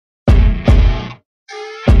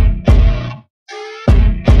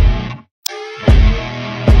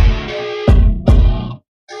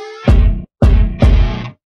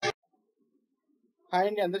Hi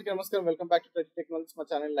and అందరికీ నమస్కారం. Welcome back to ప్రతి టెక్నాలజీ. మా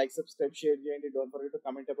ఛానల్ లైక్, సబ్స్క్రైబ్, షేర్ చేయండి. Don't forget to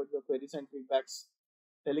comment about your queries and feedbacks.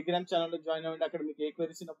 Telegram ఛానల్లో join అవ్వండి. అక్కడ మీకు ఏ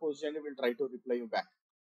క్వెరీస్ అయినా పోస్ట్ చేయండి. Will try to reply you back.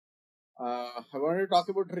 I want to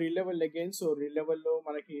talk about re level again. So re లెవెల్లో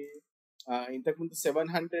మనకి ఇంతకుముందు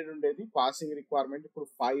 700 ఉండేది పాసింగ్ రిక్వైర్మెంట్. ఇప్పుడు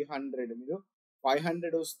 500. మీరు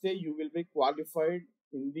 500 వస్తే you will be qualified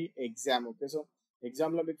in the exam. Okay, so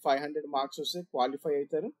ఎగ్జామ్లో మీకు 500 మార్క్స్ వస్తే క్వాలిఫై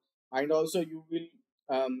అవుతారు. And also you will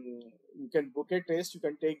you can book a test, you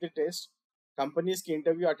can take the test, companies కి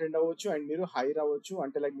ఇంటర్వ్యూ అటెండ్ అవ్వచ్చు అండ్ మీరు హైర్ అవ్వచ్చు.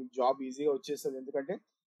 అంటే లైక్ మీకు జాబ్ ఈజీగా వచ్చేస్తుంది. ఎందుకంటే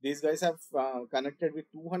these guys have connected with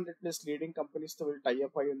 200+ leading companies తో వీళ్ళు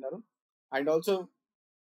టైఅప్ అయి ఉన్నారు. అండ్ ఆల్సో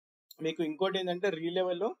మీకు ఇంకోటి ఏంటంటే రీ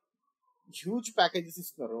లెవెల్లో హ్యూజ్ ప్యాకేజెస్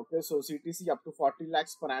ఇస్తున్నారు. Okay, so CTC up to 40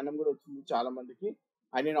 lakhs per annum కూడా వచ్చింది చాలా మందికి.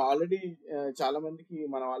 అండ్ నేను ఆల్రెడీ చాలా మందికి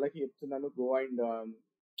మన వాళ్ళకి చెప్తున్నాను, go and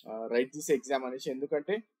right this exam అనేసి.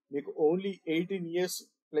 ఎందుకంటే మీకు ఓన్లీ 18 years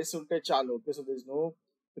ప్లస్ ఉంటే చాలు. Okay, so this no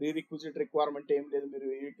pre requisite requirement ఏం లేదు. మీరు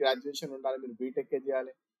ఏ గ్రాడ్యుయేషన్ ఉండాలి, మీరు బీటెక్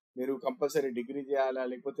చేయాలి, మీరు కంపల్సరీ డిగ్రీ చేయాలా,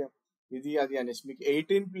 లేకపోతే ఇది అది అనేసి మీకు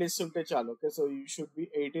 18+ ఉంటే చాలు. Okay, so you should be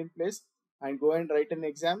 18+ and go and write an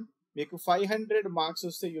exam. మీకు 500 మార్క్స్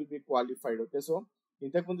వస్తే you'll be qualified. Okay, so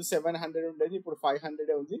ఇంతకుముందు 700 ఉండేది, ఇప్పుడు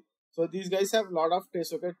 500 ఉంది. So these guys have lot of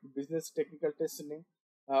test. Okay, business technical test ఉన్నాయి.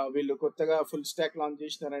 వీళ్ళు కొత్తగా ఫుల్ స్టాక్ లాంచ్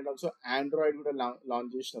చేసినారు అండ్ ఆల్సో ఆండ్రాయిడ్ కూడా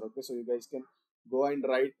లాంచ్ చేసినారు. Okay, so you guys can go and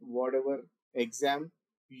right what ever exam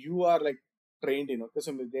you are like trained in. Okay,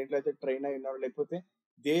 so మీరు దేంట్లో అయితే train అయి ఉన్నారో, లేకపోతే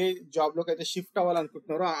దే జాబ్ లోకి అయితే షిఫ్ట్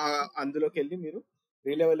అవ్వాలనుకుంటున్నారో అందులోకి వెళ్ళి మీరు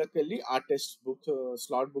రీ లెవెల్లోకి వెళ్ళి ఆ టెస్ట్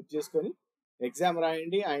స్లాట్ బుక్ చేసుకొని ఎగ్జామ్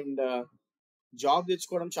రాయండి. అండ్ జాబ్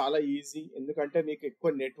తెచ్చుకోవడం చాలా ఈజీ. ఎందుకంటే మీకు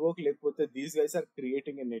ఎక్కువ నెట్వర్క్ లేకపోతే these guys are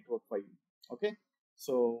creating a network for you. Okay,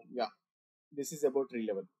 so yeah, this is about re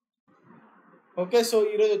level. Okay, so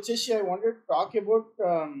ఈరోజు వచ్చేసి I wanted talk about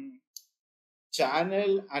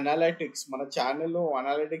channel analytics. మన ఛానల్లో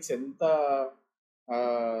అనాలిటిక్స్ ఎంత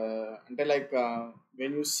అంటే like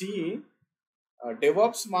when you see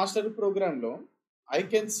DevOps master ప్రోగ్రామ్లో I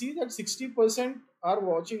can see that 60% are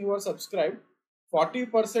watching your subscribe,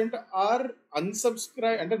 40% are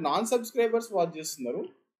unsubscribe, అంటే non subscribers watch చేస్తున్నారు.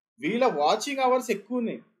 వీళ్ళ వాచింగ్ అవర్స్ ఎక్కువ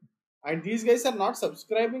ఉన్నాయి. And these guys are not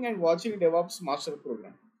subscribing and watching DevOps master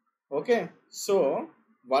programme. Okay, so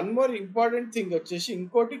one more important thing వచ్చేసి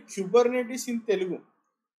ఇంకోటి Kubernetes in Telugu.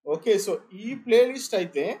 Okay, so ఈ playlist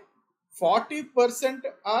అయితే 40%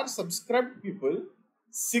 are subscribed people,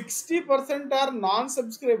 60% are non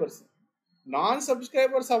subscribers. Non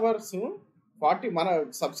subscribers hours 40 మన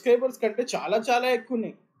subscribers కంటే చాలా చాలా ఎక్కువ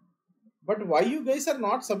ఉన్నాయి. But why you guys are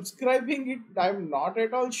not subscribing it, I'm not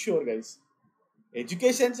at all sure guys.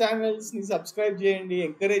 Education ఛానల్స్ని subscribe చేయండి,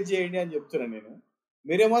 encourage చేయండి అని చెప్తున్నాను నేను.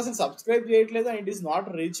 మీరేమో అసలు సబ్స్క్రైబ్ చేయట్లేదు. And it is not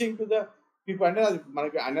reaching to the people. అంటే అది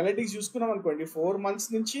మనకి అనలిటిక్స్ చూసుకున్నాం అనుకోండి, 4 months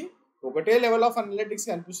నుంచి ఒకటే లెవెల్ ఆఫ్ అనలిటిక్స్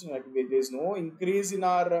కనిపిస్తుంది. There is no increase in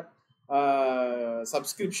our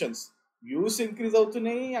subscriptions. Views increase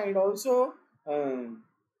అవుతున్నాయి and also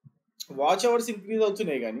watch hours increase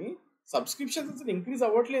అవుతున్నాయి, కానీ సబ్స్క్రిప్షన్స్ అసలు ఇంక్రీజ్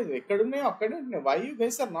అవ్వట్లేదు. ఎక్కడున్నాయో అక్కడే ఉన్నాయి. Why you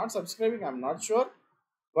guys are not subscribing, I'm not sure.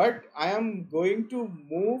 But I'm going to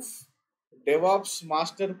move DevOps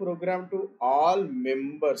master programme to all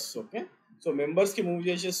members. Okay, so members కి move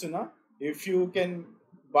చేసేస్తున్నా. If you can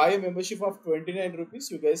buy membership of 29 rupees,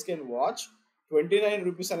 you guys can watch. 29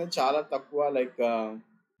 rupees అనేది చాలా తక్కువ. Like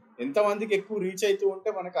ఎంతమందికి ఎక్కువ reach అవుతూ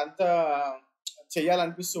ఉంటే మనకు అంత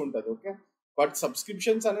చెయ్యాలనిపిస్తూ ఉంటుంది. ఓకే, బట్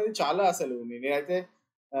సబ్స్క్రిప్షన్స్ అనేది చాలా, అసలు నేనైతే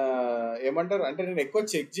ఏమంటారు అంటే నేను ఎక్కువ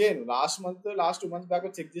చెక్ చేయను. లాస్ట్ 2 months బ్యాక్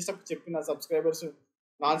చెక్ చేసినప్పుడు చెప్పిన సబ్స్క్రైబర్స్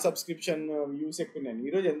నాన్ సబ్స్క్రిప్షన్ వ్యూస్ ఎక్కువ.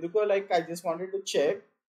 ఈరోజు ఎందుకో like I just wanted to check.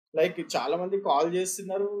 Like చాలా మంది కాల్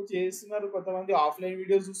చేస్తున్నారు, కొంతమంది ఆఫ్లైన్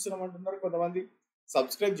వీడియోస్ చూస్తున్నాం అంటున్నారు, కొంతమంది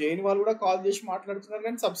సబ్స్క్రైబ్ చేయని వాళ్ళు కూడా కాల్ చేసి మాట్లాడుతున్నారు,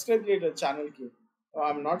 కానీ సబ్స్క్రైబ్ చేయలేదు ఛానల్కి.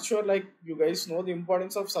 I'm not sure like you guys know the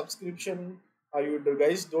importance of subscription, you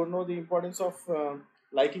guys don't know the importance of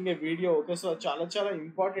liking A video. Okay, so చాలా చాలా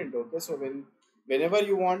important. Okay, so whenever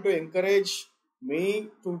you want to encourage me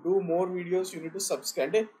to do more videos, you need to subscribe.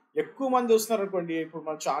 అంటే ఎక్కువ మంది వస్తున్నారు అనుకోండి, ఇప్పుడు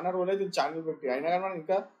మన చాలా రోజులు అయితే ఛానల్ పెట్టి, అయినా కానీ మనం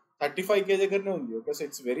ఇంకా 35K దగ్గరనే ఉంది. Okay, so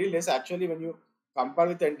it's very less actually when you compare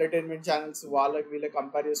with entertainment channels. వీళ్ళకి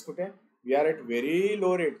కంపేర్ చేసుకుంటే we are at very low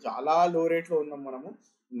rate, చాలా లో రేట్లో ఉన్నాం మనము.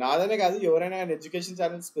 నాదనే కాదు, ఎవరైనా కానీ ఎడ్యుకేషన్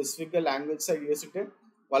ఛానల్ స్పెసిఫిక్గా లాంగ్వేజ్ సైడ్ చేస్తుంటే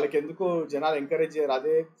వాళ్ళకి ఎందుకు జనాలు ఎంకరేజ్ చేయరు.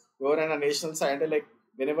 అదే ఎవరైనా నేషనల్ సైడ్ అంటే like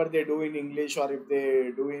whenever they do in English or if they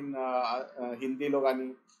do in హిందీలో కానీ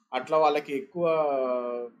అట్లా వాళ్ళకి ఎక్కువ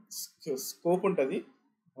స్కోప్ ఉంటుంది.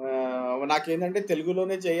 నాకేంటంటే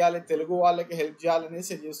తెలుగులోనే చేయాలి, తెలుగు వాళ్ళకి హెల్ప్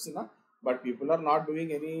చేయాలనేసి చేస్తున్నా. But people are not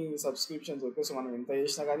doing any subscriptions. Okay, so మనం ఎంత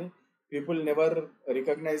చేసినా కానీ people never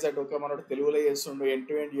recognise that okay మనోడు తెలుగులో చేస్తుండు, ఎండ్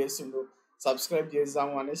టు ఎండ్ చేస్తుండు, సబ్స్క్రైబ్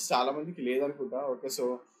చేద్దాము అనేసి చాలా మందికి లేదనుకుంటా. Okay,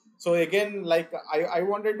 so again like I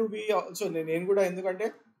wanted to be also, నేను కూడా, ఎందుకంటే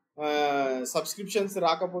సబ్స్క్రిప్షన్స్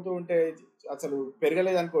రాకపోతూ ఉంటే అసలు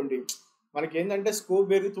పెరగలేదు అనుకోండి, మనకి ఏంటంటే స్కోప్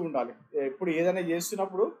పెరుగుతూ ఉండాలి. ఎప్పుడు ఏదైనా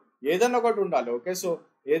చేస్తున్నప్పుడు ఏదైనా ఒకటి ఉండాలి. ఓకే, సో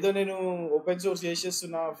ఏదో నేను ఓపెన్ సోర్స్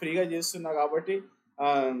చేసేస్తున్నా, ఫ్రీగా చేస్తున్నా కాబట్టి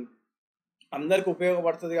అందరికి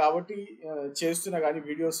ఉపయోగపడుతుంది కాబట్టి చేస్తున్నా, కానీ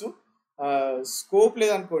వీడియోస్ స్కోప్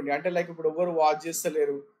లేదనుకోండి, అంటే లైక్ ఇప్పుడు ఎవరు వాచ్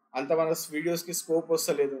చేస్తలేరు, అంత మన వీడియోస్కి స్కోప్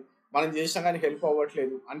వస్తలేదు, మనం చేసినా కానీ హెల్ప్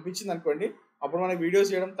అవ్వట్లేదు అనిపించింది అనుకోండి, అప్పుడు మన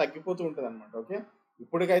వీడియోస్ చేయడం తగ్గిపోతూ ఉంటుంది అనమాట. ఓకే,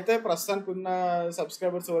 ఇప్పటికైతే ప్రస్తుతానికి ఉన్న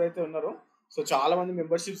సబ్స్క్రైబర్స్ ఎవరైతే ఉన్నారో, సో చాలా మంది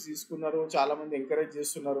మెంబర్షిప్స్ తీసుకున్నారు, చాలా మంది ఎంకరేజ్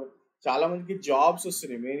చేస్తున్నారు, చాలా మందికి జాబ్స్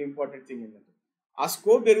వస్తున్నాయి. మెయిన్ ఇంపార్టెంట్ థింగ్ ఏంటంటే ఆ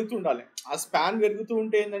స్కోప్ పెరుగుతూ ఉండాలి. ఆ స్పాన్ పెరుగుతూ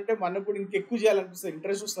ఉంటే ఏంటంటే మనకు కూడా ఇంకెక్కువ చేయాలనిపిస్తుంది,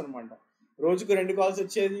 ఇంట్రెస్ట్ వస్తుంది అనమాట. రోజుకు 2 కాల్స్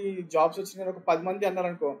వచ్చేది, జాబ్స్ వచ్చినాయి, ఒక 10 మంది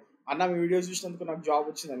అన్నారనుకో, అన్న మీ వీడియోస్ చూసినందుకు నాకు జాబ్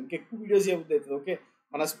వచ్చిందని ఇంకెక్కువ వీడియోస్ చేయబుద్ధి అవుతుంది. ఓకే,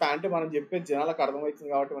 మన స్పాన్ అంటే మనం చెప్పేది జనాలకు అర్థమవుతుంది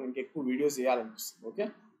కాబట్టి మనం ఇంకెక్కువ వీడియోస్ చేయాలనిపిస్తుంది. ఓకే,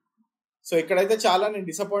 సో ఇక్కడైతే చాలా నేను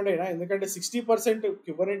డిసప్పాయింట్ అయినా, ఎందుకంటే 60%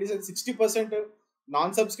 క్యూబర్నెటిస్ అయితే 60%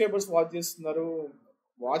 నాన్ సబ్స్క్రైబర్స్ వాచ్ చేస్తున్నారు.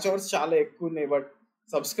 వాచ్ అవర్స్ చాలా ఎక్కువ ఉన్నాయి, బట్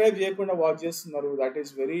సబ్స్క్రైబ్ చేయకుండా వాచ్ చేస్తున్నారు. That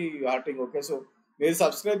is very hurting. Okay, so మీరు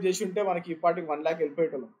సబ్స్క్రైబ్ చేసి ఉంటే మనకి ఈ పాటికి 1 lakh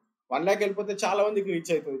వెళ్ళిపోయేటోళ్ళం. 1 lakh వెళ్ళిపోతే చాలా మందికి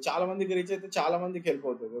రీచ్ అవుతుంది, చాలా మందికి రీచ్ అయితే చాలా మందికి హెల్ప్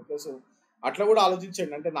అవుతుంది. ఓకే, సో అట్లా కూడా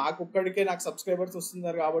ఆలోచించండి. అంటే నాకు ఒక్కడికే నాకు సబ్స్క్రైబర్స్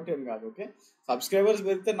వస్తున్నారు కాబట్టి అని కాదు. ఓకే, సబ్స్క్రైబర్స్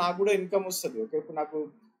పెరిగితే నాకు కూడా ఇన్కమ్ వస్తుంది. ఓకే, ఇప్పుడు నాకు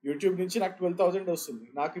యూట్యూబ్ నుంచి నాకు 12,000 వస్తుంది.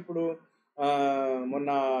 నాకు ఇప్పుడు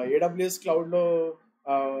మొన్న AWS క్లౌడ్లో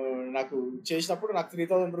నాకు చేసినప్పుడు నాకు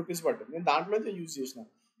 3,000 రూపీస్ పట్టింది. నేను దాంట్లోనే యూజ్ చేసిన.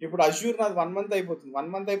 ఇప్పుడు అజ్యూర్ నాది 1 month అయిపోతుంది. 1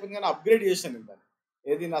 month అయిపోయింది కానీ అప్గ్రేడ్ చేశాను నేను దాన్ని.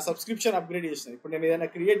 ఏది నా సబ్స్క్రిప్షన్ అప్గ్రేడ్ చేసిన. ఇప్పుడు నేను ఏదైనా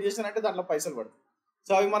క్రియేట్ చేశానంటే దాంట్లో పైసలు పడతాయి.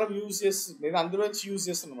 సో అవి మనం యూజ్ చేస్తు, నేను అందులోంచి యూజ్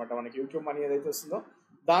చేస్తున్నాను అనమాట. మనకి యూట్యూబ్ మనీ ఏదైతే వస్తుందో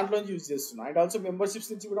దాంట్లోంచి యూజ్ చేస్తున్నాను. అండ్ ఆల్సో మెంబర్షిప్స్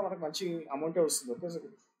నుంచి కూడా మనకు మంచి అమౌంటే వస్తుంది. ఓకే,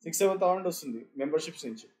 6-7 thousand వస్తుంది మెంబర్షిప్స్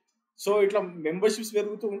నుంచి. సో ఇట్లా మెంబర్షిప్స్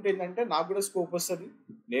పెరుగుతూ ఉంటే ఏంటంటే నాకు కూడా స్కోప్ వస్తుంది,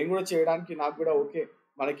 నేను కూడా చేయడానికి నాకు కూడా ఓకే,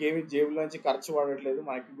 మనకి ఏమి జేబుల నుంచి ఖర్చు పడట్లేదు,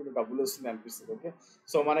 మనకి కూడా డబ్బులు వస్తుంది అనిపిస్తుంది. ఓకే,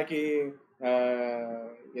 సో మనకి ఆ,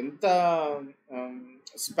 ఎంత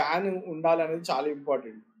స్పాన్ ఉండాలనేది చాలా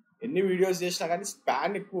ఇంపార్టెంట్. ఎన్ని వీడియోస్ చేసినా కానీ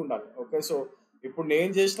స్పాన్ ఎక్కువ ఉండాలి. ఓకే, సో ఇప్పుడు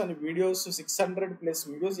నేను చేసిన వీడియోస్ 600+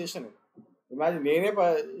 వీడియోస్ చేశాను. ఇమాజిన్, నేనే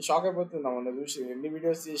షాక్ అయిపోతున్నా మొన్న చూసి ఎన్ని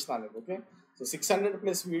వీడియోస్ చేసినా అనేది. ఓకే, సో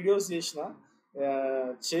 600+ వీడియోస్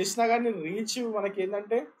చేసినా కానీ రీచ్ మనకి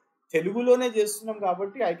ఏంటంటే తెలుగులోనే చేస్తున్నాం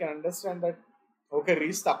కాబట్టి I can understand that. Okay,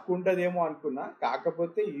 reach తక్కువ ఉంటుందేమో అనుకున్నా,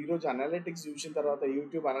 కాకపోతే ఈరోజు అనలిటిక్స్ చూసిన తర్వాత,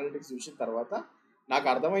 యూట్యూబ్ అనలిటిక్స్ చూసిన తర్వాత నాకు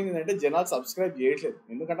అర్థమైంది ఏంటంటే జనాలు సబ్స్క్రైబ్ చేయట్లేదు.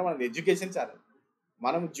 ఎందుకంటే మనది ఎడ్యుకేషన్ ఛానల్,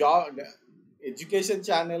 మనం ఎడ్యుకేషన్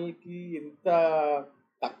ఛానల్కి ఎంత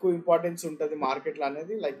తక్కువ ఇంపార్టెన్స్ ఉంటుంది మార్కెట్లో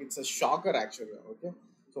అనేది లైక్ ఇట్స్ అ షాకర్ యాక్చువల్గా. ఓకే,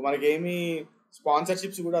 సో మనకేమి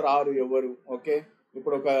స్పాన్సర్షిప్స్ కూడా రారు ఎవరు. ఓకే,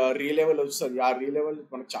 ఇప్పుడు ఒక రీలెవెల్ వస్తుంది, ఆ రీలెవెల్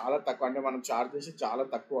మనకు చాలా తక్కువ, అంటే మనం చార్జ్ చేసి చాలా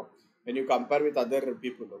తక్కువ when you compare with other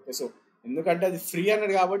people. Okay, so ఎందుకంటే అది ఫ్రీ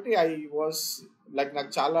అన్నది కాబట్టి ఐ వాస్ లైక్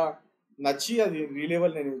నాకు చాలా నచ్చి అది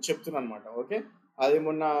రీలెవెల్ నేను చెప్తున్నాను అనమాట. ఓకే, అది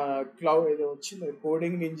మొన్న క్లౌడ్ ఏదో వచ్చింది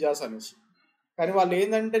కోడింగ్ నింజాస్ అనేసి, కానీ వాళ్ళు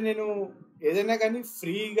ఏంటంటే నేను ఏదైనా కానీ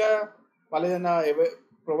ఫ్రీగా వాళ్ళు ఏదైనా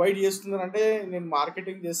ప్రొవైడ్ చేస్తున్నారంటే నేను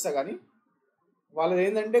మార్కెటింగ్ చేస్తా, కానీ వాళ్ళది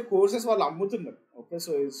ఏంటంటే కోర్సెస్ వాళ్ళు అమ్ముతున్నారు. Okay,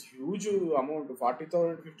 so it's huge amount,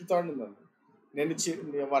 40,000 50,000 ఉందండి.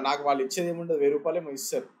 నాకు వాళ్ళు ఇచ్చేది ఏముండదు, 1,000 రూపాయలు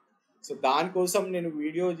ఇస్తారు. సో దానికోసం నేను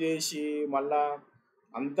వీడియో చేసి మళ్ళా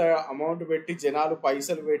అంత అమౌంట్ పెట్టి జనాలు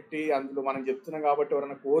పైసలు పెట్టి అందులో మనం చెప్తున్నాం కాబట్టి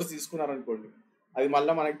ఎవరైనా కోర్స్ తీసుకున్నారనుకోండి, అది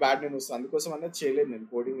మళ్ళీ మనకి బ్యాడ్ నేమ్ వస్తుంది. అందుకోసం అనేది చేయలేదు నేను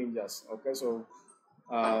కోడింగ్ నింజాస్. ఓకే, సో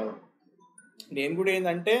నేను కూడా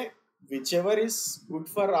ఏంటంటే which ever is good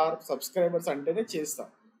for our subscribers అంటేనే చేస్తాం.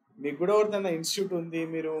 మీకు కూడా ఎవరిదైనా ఇన్స్టిట్యూట్ ఉంది,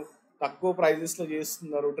 మీరు తక్కువ ప్రైజెస్లో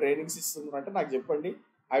చేస్తున్నారు, ట్రైనింగ్స్ ఇస్తున్నారు అంటే నాకు చెప్పండి.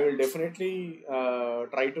 I will definitely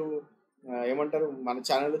try to ఏమంటారు మన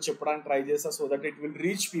ఛానల్లో చెప్పడానికి ట్రై చేస్తా, so that it will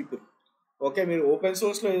reach people. Okay, మీరు ఓపెన్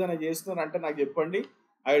సోర్స్లో ఏదైనా చేస్తున్నారు అంటే నాకు చెప్పండి.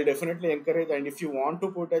 I will definitely encourage. And if you want to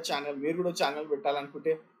put a channel, మీరు కూడా ఛానల్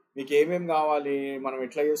పెట్టాలనుకుంటే మీకు ఏమేమి కావాలి, మనం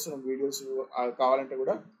ఎట్లా చేస్తున్నాం వీడియోస్ కావాలంటే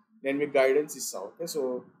కూడా నేను మీకు గైడెన్స్ ఇస్తాను. Okay, so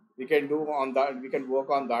we can do on that, we can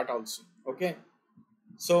work on that also. Okay,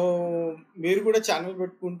 so మీరు కూడా ఛానల్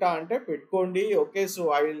పెట్టుకుంటా అంటే పెట్టుకోండి. Okay, so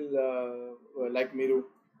I will like మీరు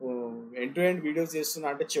ఎండ్ టు ఎండ్ వీడియోస్ చేస్తున్నా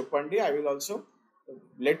అంటే చెప్పండి. I will also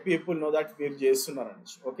let people know that మీరు చేస్తున్నారని.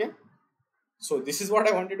 Okay, so this is what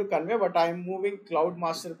I wanted to convey, but I am moving Cloud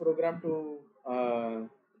Master program to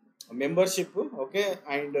membership. Okay,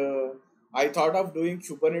 and I thought of doing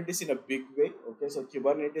Kubernetes in a big way. Okay, so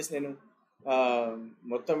Kubernetes నేను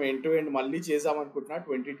మొత్తం end to end మళ్ళీ చేద్దాం అనుకుంటున్నా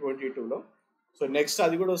 2022లో. So next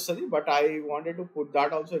అది కూడా వస్తుంది, but I wanted to put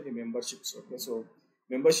that also in memberships. Okay, so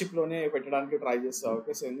మెంబర్షిప్లోనే పెట్టడానికి try చేస్తా.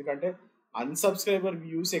 ఓకే, సో ఎందుకంటే అన్సబ్స్క్రైబర్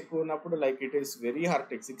వ్యూస్ ఎక్కువ ఉన్నప్పుడు like it is very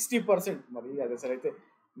hurting. 60%, మరి అది అసలు అయితే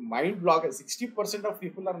mind block. 60% of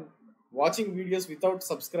people are watching videos without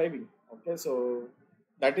subscribing. Okay, so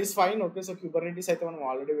that is fine. Okay, so Kubernetes అయితే మనం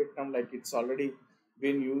ఆల్రెడీ పెట్టినాం, like it's already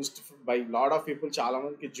been used by lot of people. చాలా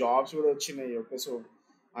మందికి jobs కూడా వచ్చినాయి. ఓకే, సో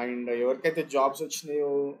అండ్ ఎవరికైతే jobs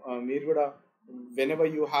వచ్చినాయో మీరు కూడా whenever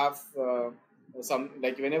you have some,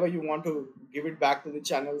 like whenever you want to give it back to the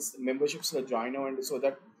channels, memberships లో జాయిన్ అవ్వండి, so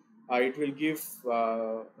that it will give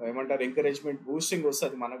ఏమంటారు ఎంకరేజ్మెంట్, బూస్టింగ్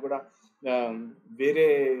వస్తుంది మనకు కూడా. వేరే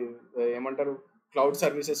ఏమంటారు క్లౌడ్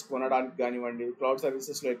సర్వీసెస్ కొనడానికి కానివ్వండి, క్లౌడ్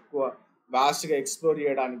సర్వీసెస్లో ఎక్కువ వాస్ట్గా ఎక్స్ప్లోర్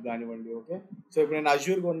చేయడానికి కానివ్వండి. ఓకే, సో ఇప్పుడు నేను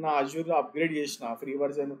అజూర్ కొన్నా, అజూర్లో అప్గ్రేడ్ చేసిన, ఫ్రీ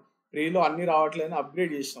వర్జన్, ఫ్రీలో అన్ని రావట్లేదని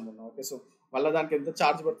అప్గ్రేడ్ చేసినాం మొన్న. ఓకే, సో మళ్ళీ దానికి ఎంత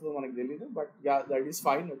ఛార్జ్ పడుతుందో మనకు తెలియదు, but yeah that is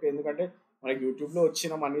fine. Okay, ఎందుకంటే మనకి యూట్యూబ్లో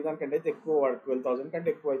వచ్చిన మనీ దానికంటే అయితే ఎక్కువ 12,000 కంటే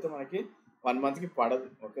ఎక్కువ అయితే మనకి 1 మంత్కి పడదు.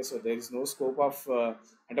 Okay, so there is no scope of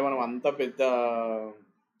అంటే మనం అంత పెద్ద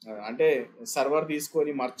అంటే సర్వర్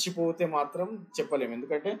తీసుకొని మర్చిపోతే మాత్రం చెప్పలేము.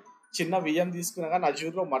 ఎందుకంటే చిన్న విఎం తీసుకున్నా కానీ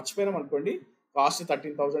అజూర్లో మర్చిపోయినాం అనుకోండి, కాస్ట్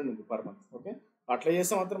 13,000 ఉంది పర్ మంత్. ఓకే, అట్లా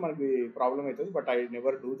చేస్తే మాత్రం మనకి ప్రాబ్లం అవుతుంది, but I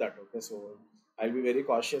never do that. Okay, so I be very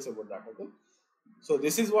cautious about that. Okay, so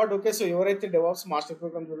this is what. Okay, so ఎవరైతే DevOps master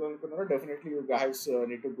programme చూడాలనుకున్నారో definitely you guys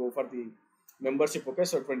need to go for the membership. Okay,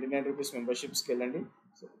 so 29 rupees మెంబర్షిప్స్కి వెళ్ళండి.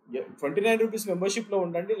 So 29 rupees మెంబర్షిప్లో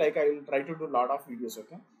ఉండండి, like I will try to do lot of videos.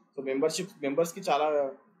 Okay, so మెంబర్స్కి చాలా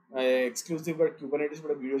ఎక్స్క్లూజివ్గా Kubernetes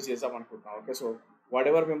కూడా videos చేద్దాం అనుకుంటున్నాం. Okay, so what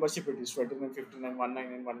ever membership it is 29, 59,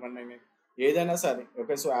 199, 119 ఏదైనా సరే.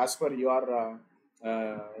 Okay, so as per your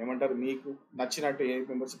ఏమంటారు మీకు నచ్చినట్టు ఏ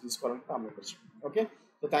మెంబర్షిప్ తీసుకోవాలంటే ఆ membership. Okay,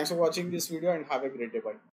 so thanks for watching this video and have a great day.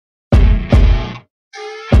 Bye.